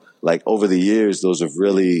 you know, like over the years, those have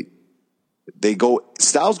really,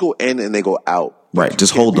 styles go in and they go out. Right.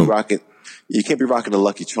 Just hold them. You can't be rocking a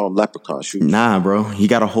Lucky Charm leprechaun shoe. Nah, bro. You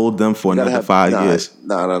got to hold them for another 5 years.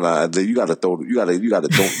 Nah. You got to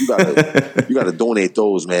donate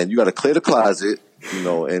those, man. You got to clear the closet, you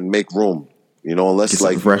know, and make room, you know, unless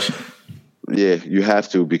like fresh. Yeah, you have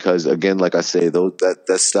to, because again, like I say,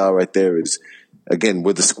 that style right there is, again,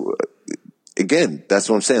 that's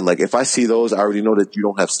what I'm saying. Like if I see those, I already know that you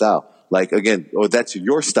don't have style. Like again, or that's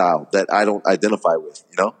your style that I don't identify with,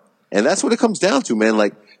 you know? And that's what it comes down to, man.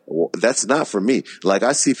 Like, that's not for me. Like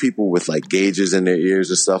I see people with like gauges in their ears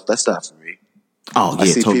and stuff. That's not for me. Oh yeah,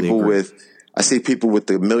 I see people with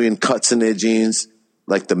the million cuts in their jeans,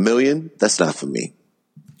 like the million. That's not for me.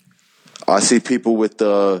 I see people with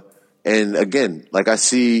and again, like I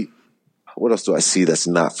see, what else do I see that's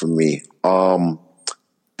not for me?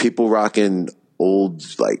 People rocking you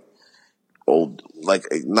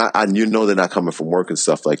know, they're not coming from work and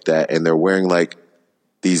stuff like that, and they're wearing like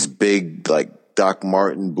these big like Doc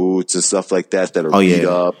Marten boots and stuff like that are beat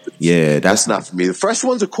up. Yeah, that's not for me. The fresh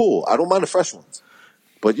ones are cool. I don't mind the fresh ones,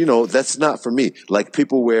 but you know, that's not for me. Like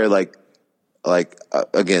people wear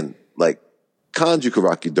again, like cons, you could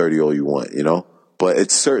rock your dirty all you want, you know, but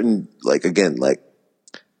it's certain, like again, like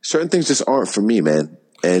certain things just aren't for me, man.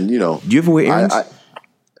 And you know, do you ever wear earrings?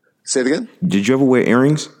 Say it again. Did you ever wear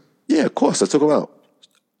earrings? Yeah, of course. I took them out.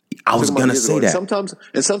 I was gonna say that. Sometimes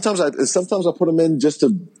I put them in just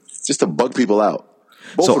to bug people out.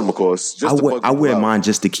 Both of them, of course. I wear mine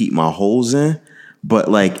just to keep my holes in, but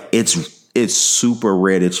like it's super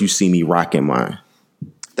rare that you see me rocking mine.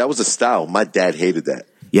 That was a style. My dad hated that.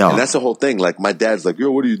 Yeah, and that's the whole thing. Like my dad's like,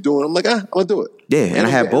 "Yo, what are you doing?" I'm like, "I'm gonna do it." Yeah, and I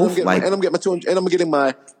had both. I'm getting my 200, and I'm getting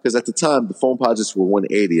my, because at the time the phone podgets were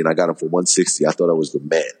 180, and I got them for 160. I thought I was the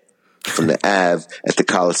man from the Ave at the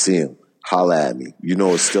Coliseum. Holla at me. You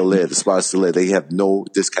know, it's still there. The spot's still there. They have no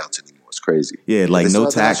discounts anymore. It's crazy. Yeah, like no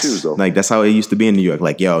tax. Shoes, like that's how it used to be in New York.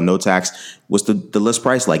 Like, yo, no tax. What's the list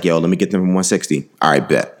price? Like, yo, let me get them from 160. All right,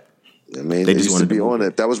 bet. I mean, they just used to be on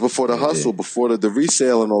it. That was before the hustle, before the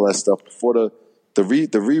resale and all that stuff, before the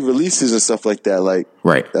re-releases and stuff like that. Like,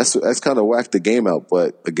 right. That's kind of whacked the game out.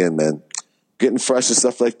 But again, man, getting fresh and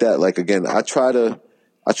stuff like that. Like again, I tried to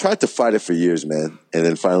fight it for years, man, and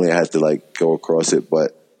then finally I had to like go across it.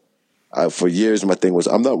 But for years, my thing was,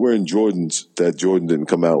 I'm not wearing Jordans that Jordan didn't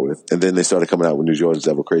come out with. And then they started coming out with new Jordans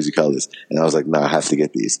that were crazy colors. And I was like, nah, I have to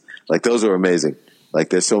get these. Like, those are amazing. Like,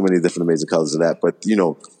 there's so many different amazing colors of that. But, you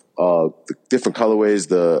know, the different colorways,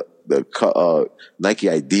 the Nike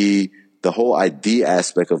ID, the whole ID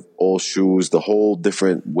aspect of all shoes, the whole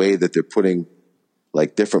different way that they're putting,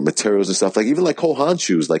 like, different materials and stuff. Like, even like Cole Haan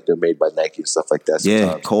shoes, like, they're made by Nike and stuff like that.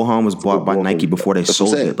 Yeah, Cole Haan was bought by Nike before they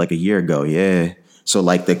sold it, like, a year ago. Yeah. So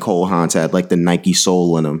like the Cole Haans had like the Nike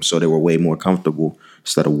sole in them, so they were way more comfortable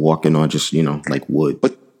instead of walking on just, you know, like wood.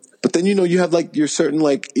 But then, you know, you have like your certain,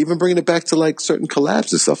 like, even bringing it back to like certain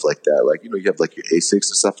collabs and stuff like that. Like, you know, you have like your Asics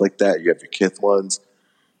and stuff like that. You have your Kith ones.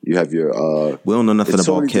 You have your we don't know nothing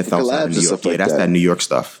about Kith outside of New York. Yeah, that's that New York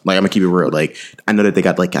stuff. Like, I'm gonna keep it real. Like, I know that they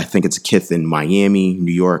got like, I think it's Kith in Miami,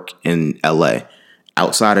 New York, and LA.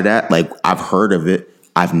 Outside of that, like, I've heard of it.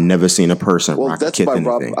 I've never seen a person Well, rock a that's Kith by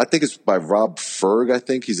Rob. anything. I think it's by Rob Ferg. I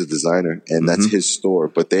think he's a designer, and that's his store.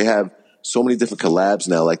 But they have so many different collabs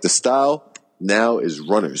now. Like the style now is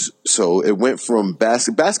runners. So it went from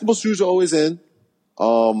basketball shoes are always in.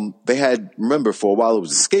 They had, remember, for a while it was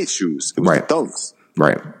the skate shoes. It was Right. the dunks.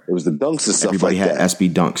 Right. It was the dunks and stuff Everybody like had that.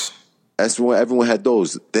 SB dunks. Everyone had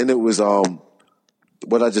those. Then it was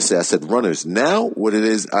what I just said. I said runners. Now what it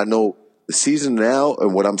is, I know the season now,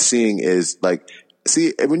 and what I'm seeing is like,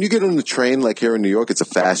 see, when you get on the train, like here in New York, it's a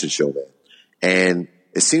fashion show, man. And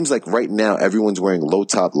it seems like right now everyone's wearing low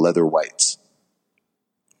top leather whites.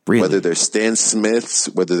 Really? Whether they're Stan Smiths,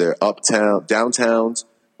 whether they're downtowns,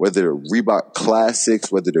 whether they're Reebok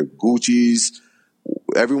Classics, whether they're Gucci's,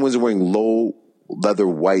 everyone's wearing low leather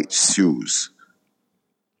white shoes.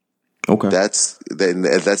 Okay. That's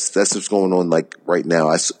what's going on like right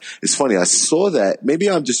now. It's funny. I saw that. Maybe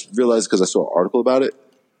I'm just realized because I saw an article about it.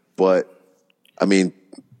 But I mean,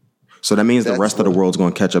 so that means the rest of the world's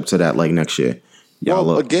going to catch up to that like next year. Y'all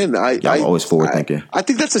always forward thinking. I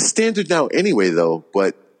think that's a standard now anyway, though.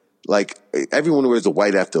 But like everyone wears the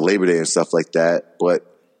white after Labor Day and stuff like that. But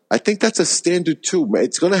I think that's a standard too.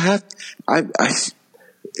 It's gonna have.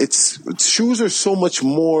 Shoes are so much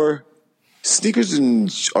more. Sneakers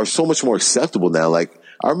are so much more acceptable now. Like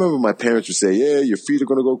I remember my parents would say, "Yeah, your feet are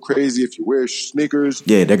gonna go crazy if you wear sneakers."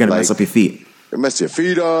 Yeah, they're gonna mess up your feet. They mess your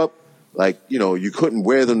feet up. Like you couldn't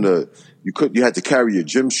wear them to. You had to carry your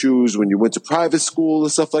gym shoes when you went to private school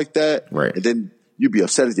and stuff like that. Right. And then you'd be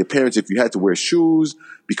upset at your parents if you had to wear shoes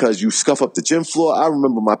because you scuff up the gym floor. I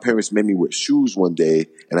remember my parents made me wear shoes one day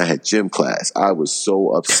and I had gym class. I was so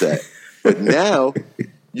upset. But now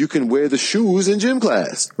you can wear the shoes in gym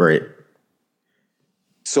class. Right.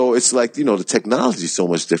 So it's like, the technology is so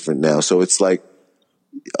much different now. So it's like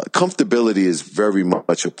comfortability is very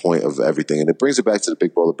much a point of everything. And it brings it back to the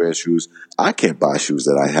Big Baller Brand shoes. I can't buy shoes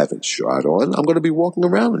that I haven't tried on. I'm going to be walking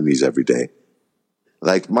around in these every day.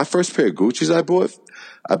 Like my first pair of Gucci's I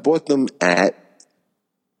bought them at,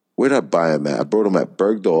 where did I buy them at? I bought them at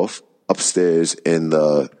Bergdorf upstairs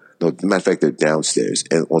matter of fact, they're downstairs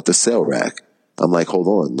and on the sale rack. I'm like, hold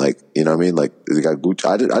on. Like, you know what I mean? Like they got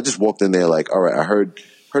Gucci. I just walked in there like, all right, I heard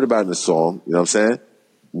about it in the song. You know what I'm saying?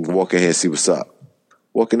 Walk in here and see what's up.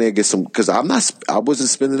 Walk in there and get some, cause I wasn't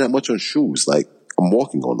spending that much on shoes. Like I'm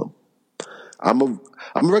walking on them. I'm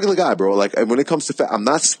a regular guy, bro. Like when it comes to I'm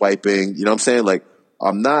not swiping, you know what I'm saying? Like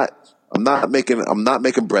I'm not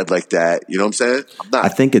making bread like that. You know what I'm saying? I'm not. I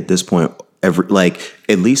think at this point,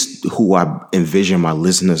 at least who I envision my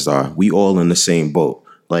listeners are, we all in the same boat.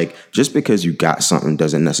 Like just because you got something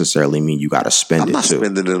doesn't necessarily mean you got to spend it. I'm not too.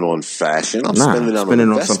 spending it on fashion. I'm spending it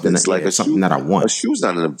on something something that I want. A shoe's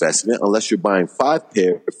not an investment unless you're buying 5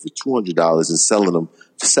 pair for $200 and selling them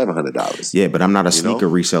for $700. Yeah, but I'm not a sneaker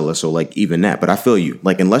reseller, so like even that. But I feel you.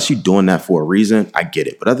 Like unless you're doing that for a reason, I get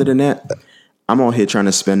it. But other than that, I'm out here trying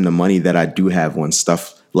to spend the money that I do have on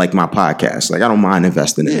stuff like my podcast. Like I don't mind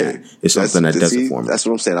investing in that. It's something that does it for me. That's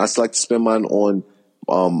what I'm saying. I just like to spend mine on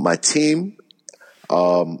my team.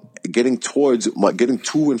 Getting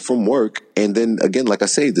to and from work, and then again, like I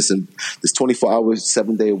say, this 24 hours,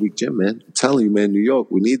 7-day-a-week gym, man. I'm telling you, man, New York,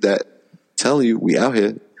 we need that. I'm telling you, we out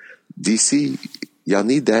here. DC, y'all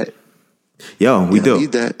need that. Yo, we do.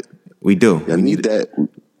 Need that. We do. Y'all need that.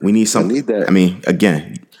 We need something. Need that. I mean,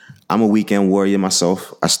 again, I'm a weekend warrior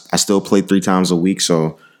myself. I still play 3 times a week,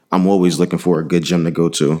 so I'm always looking for a good gym to go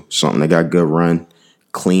to. Something that got good run,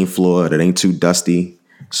 clean floor that ain't too dusty.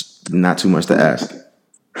 Not too much to ask.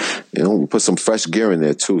 We put some fresh gear in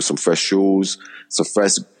there too. Some fresh shoes, some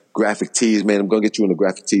fresh graphic tees, man. I'm gonna get you in the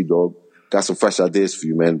graphic tee, dog. Got some fresh ideas for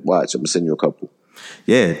you, man. Watch, I'm gonna send you a couple.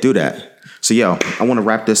 Yeah, do that. So, yo, I want to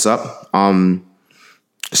wrap this up.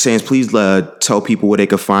 Sans, please tell people where they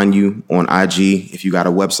can find you on IG. If you got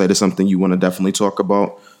a website or something you want to definitely talk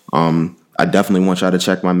about. I definitely want y'all to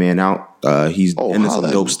check my man out. He's into some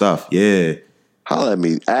dope stuff. Yeah. Holla at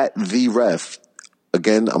me at TheeReff.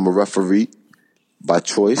 Again, I'm a referee by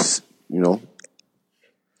choice, and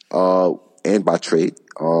by trade.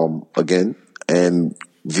 Again, and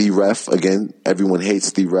TheeReff, again, everyone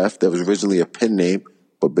hates TheeReff. That was originally a pen name,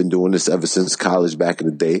 but been doing this ever since college back in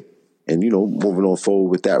the day. And, moving on forward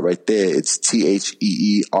with that right there, it's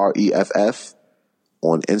TheeReff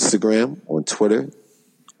on Instagram, on Twitter,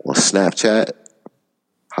 on Snapchat.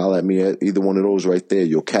 Holla at me at either one of those right there.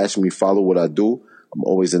 You'll catch me, follow what I do. I'm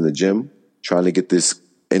always in the gym trying to get this,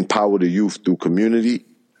 empower the youth through community,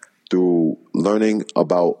 through learning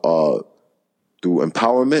about, through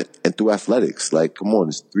empowerment and through athletics. Like, come on,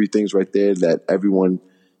 there's 3 things right there that everyone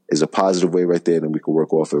is a positive way right there, and we can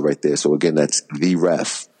work off it right there. So again, that's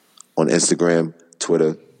TheeReff on Instagram,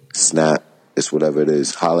 Twitter, Snap, it's whatever it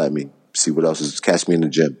is. Holla at me. See what else is. Catch me in the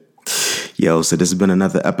gym. Yo, so this has been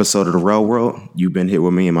another episode of The Real World. You've been here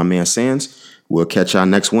with me and my man Sands. We'll catch y'all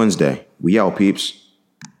next Wednesday. We out, peeps.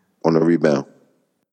 On the rebound.